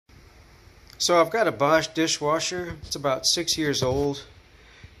So I've got a Bosch dishwasher. It's about 6 years old,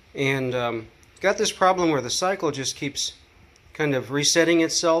 and got this problem where the cycle just keeps kind of resetting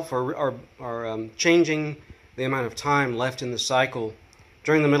itself or changing the amount of time left in the cycle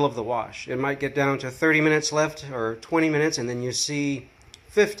during the middle of the wash. It might get down to 30 minutes left or 20 minutes, and then you see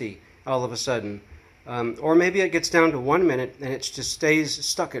 50 all of a sudden. Or maybe it gets down to 1 minute and it just stays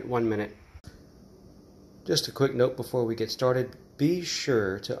stuck at 1 minute. Just a quick note before we get started. Be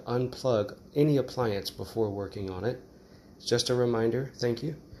sure to unplug any appliance before working on it. It's just a reminder, thank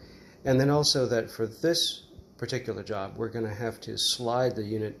you. And then also that for this particular job, we're going to have to slide the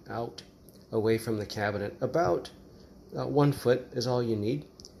unit out away from the cabinet. About 1 foot is all you need,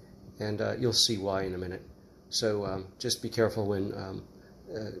 and you'll see why in a minute. So just be careful when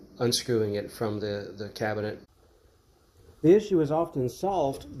unscrewing it from the cabinet. The issue is often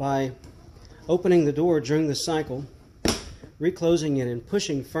solved by opening the door during the cycle, reclosing it and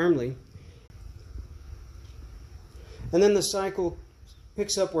pushing firmly, and then the cycle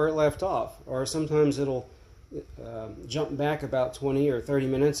picks up where it left off, or sometimes it'll jump back about 20 or 30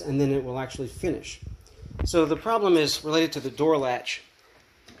 minutes and then it will actually finish. So the problem is related to the door latch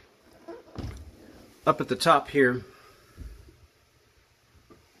up at the top here,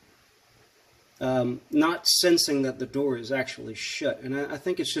 not sensing that the door is actually shut, and I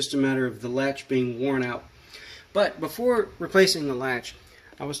think it's just a matter of the latch being worn out. But before replacing the latch,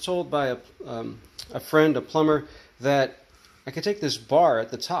 I was told by a friend, a plumber, that I could take this bar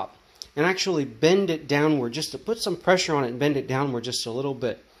at the top and actually bend it downward, just to put some pressure on it and bend it downward just a little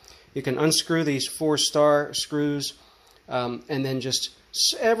bit. You can unscrew these 4-star screws and then just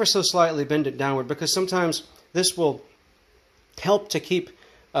ever so slightly bend it downward, because sometimes this will help to keep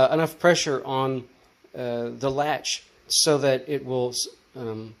enough pressure on the latch so that it will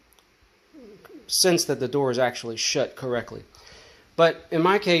sense that the door is actually shut correctly. But in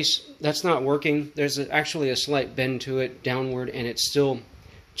my case, that's not working. There's actually a slight bend to it downward, and it's still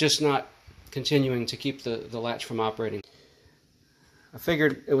just not continuing to keep the latch from operating. I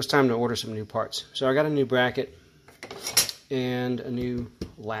figured it was time to order some new parts. So I got a new bracket and a new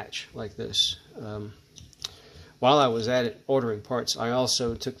latch like this. While I was at it ordering parts, I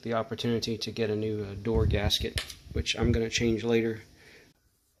also took the opportunity to get a new door gasket, which I'm going to change later.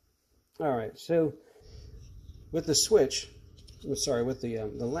 Alright, so with the switch, with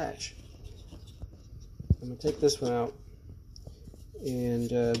the latch, I'm going to take this one out,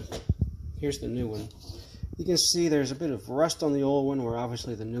 and here's the new one. You can see there's a bit of rust on the old one, where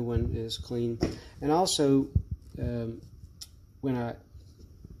obviously the new one is clean. And also, when I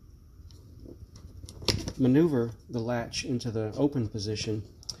maneuver the latch into the open position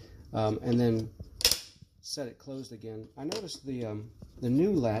and then set it closed again, I noticed the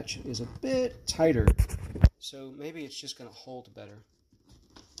new latch is a bit tighter, so maybe it's just going to hold better.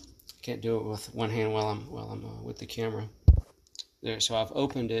 Can't do it with one hand while I'm with the camera. There, so I've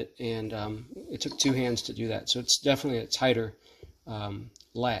opened it, and it took 2 hands to do that. So it's definitely a tighter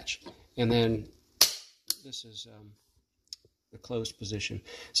latch. And then this is the closed position.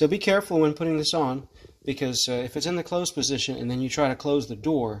 So be careful when putting this on, because if it's in the closed position and then you try to close the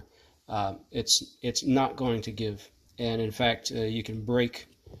door, it's not going to give. And in fact, you can break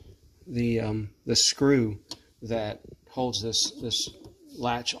the screw that holds this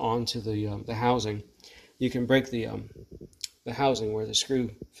latch onto the housing. You can break the housing where the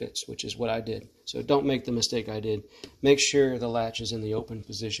screw fits, which is what I did. So don't make the mistake I did. Make sure the latch is in the open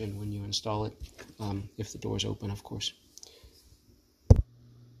position when you install it, if the door's open, of course.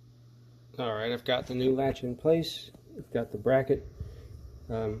 Alright, I've got the new latch in place. I've got the bracket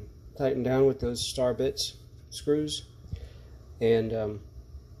tightened down with those star bits screws, and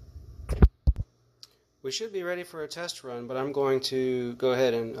we should be ready for a test run, but I'm going to go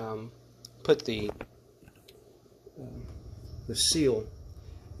ahead and put the seal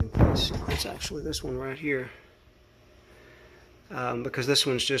in place. It's actually this one right here, because this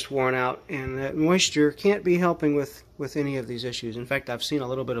one's just worn out, and that moisture can't be helping with any of these issues. In fact, I've seen a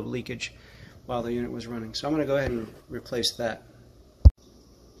little bit of leakage while the unit was running, so I'm going to go ahead and replace that.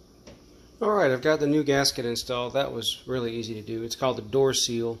 Alright, I've got the new gasket installed. That was really easy to do. It's called the door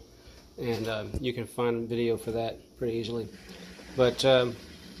seal, and you can find a video for that pretty easily. But the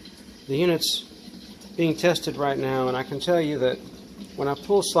unit's being tested right now, and I can tell you that when I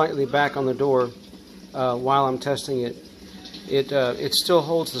pull slightly back on the door while I'm testing it, it still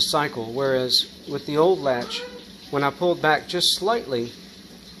holds the cycle, whereas with the old latch, when I pulled back just slightly,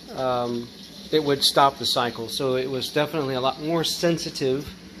 it would stop the cycle. So it was definitely a lot more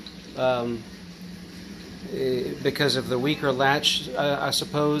sensitive because of the weaker latch, I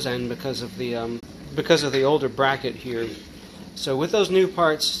suppose, and because of the older bracket here. So with those new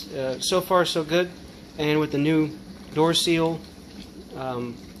parts, so far so good, and with the new door seal,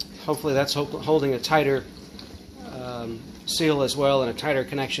 hopefully that's holding a tighter seal as well and a tighter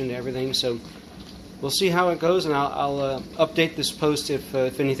connection to everything. So we'll see how it goes, and I'll update this post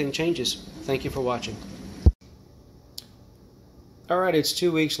if anything changes. Thank you for watching. Alright, it's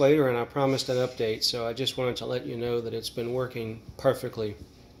 2 weeks later and I promised an update, so I just wanted to let you know that it's been working perfectly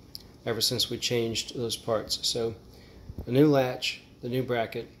ever since we changed those parts. So the new latch, the new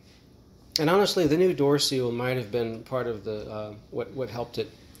bracket, and honestly the new door seal might have been part of the what helped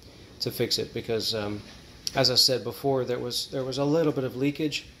it to fix it, because as I said before, there was a little bit of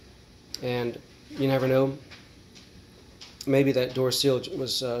leakage, and you never know, maybe that door seal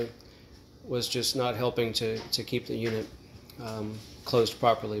was just not helping to keep the unit closed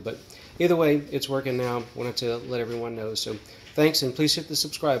properly. But either way, it's working now. Wanted to let everyone know. So thanks, and please hit the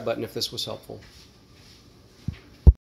subscribe button if this was helpful.